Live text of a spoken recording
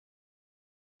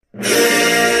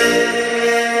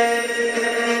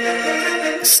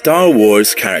Star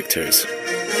Wars characters.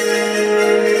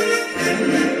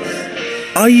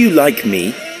 Are you like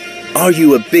me? Are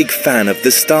you a big fan of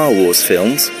the Star Wars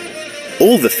films?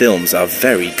 All the films are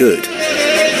very good.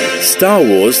 Star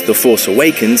Wars: The Force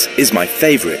Awakens is my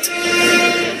favorite.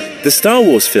 The Star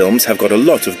Wars films have got a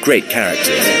lot of great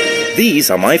characters. These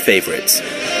are my favorites.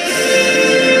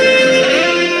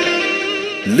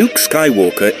 Luke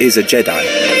Skywalker is a Jedi.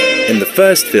 In the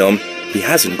first film, he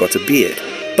hasn't got a beard.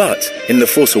 But in The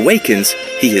Force Awakens,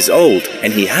 he is old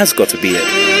and he has got a beard.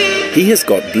 He has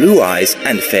got blue eyes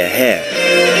and fair hair.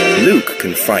 Luke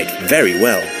can fight very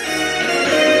well.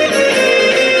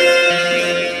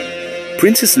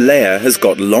 Princess Leia has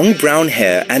got long brown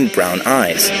hair and brown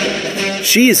eyes.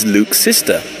 She is Luke's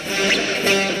sister.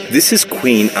 This is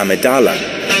Queen Amidala.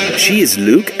 She is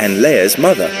Luke and Leia's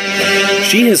mother.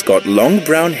 She has got long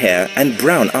brown hair and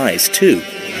brown eyes too.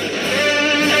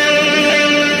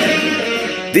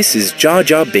 This is Jar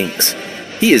Jar Binks.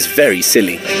 He is very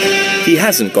silly. He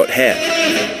hasn't got hair.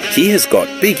 He has got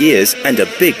big ears and a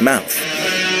big mouth.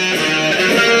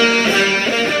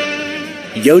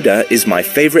 Yoda is my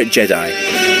favorite Jedi.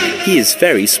 He is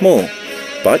very small,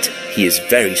 but he is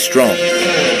very strong.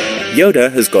 Yoda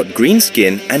has got green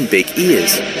skin and big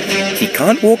ears. He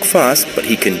can't walk fast, but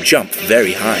he can jump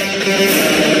very high.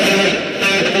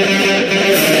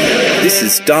 This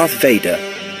is Darth Vader.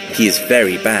 He is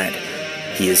very bad.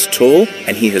 He is tall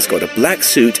and he has got a black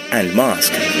suit and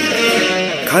mask.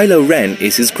 Kylo Ren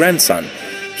is his grandson.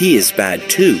 He is bad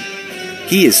too.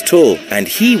 He is tall and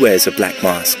he wears a black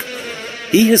mask.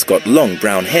 He has got long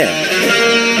brown hair.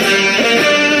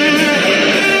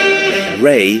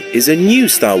 Rey is a new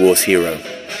Star Wars hero.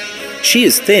 She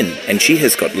is thin and she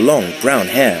has got long brown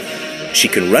hair. She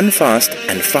can run fast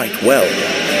and fight well.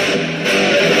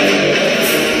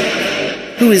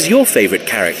 Who is your favorite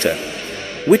character?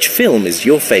 Which film is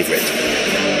your favorite?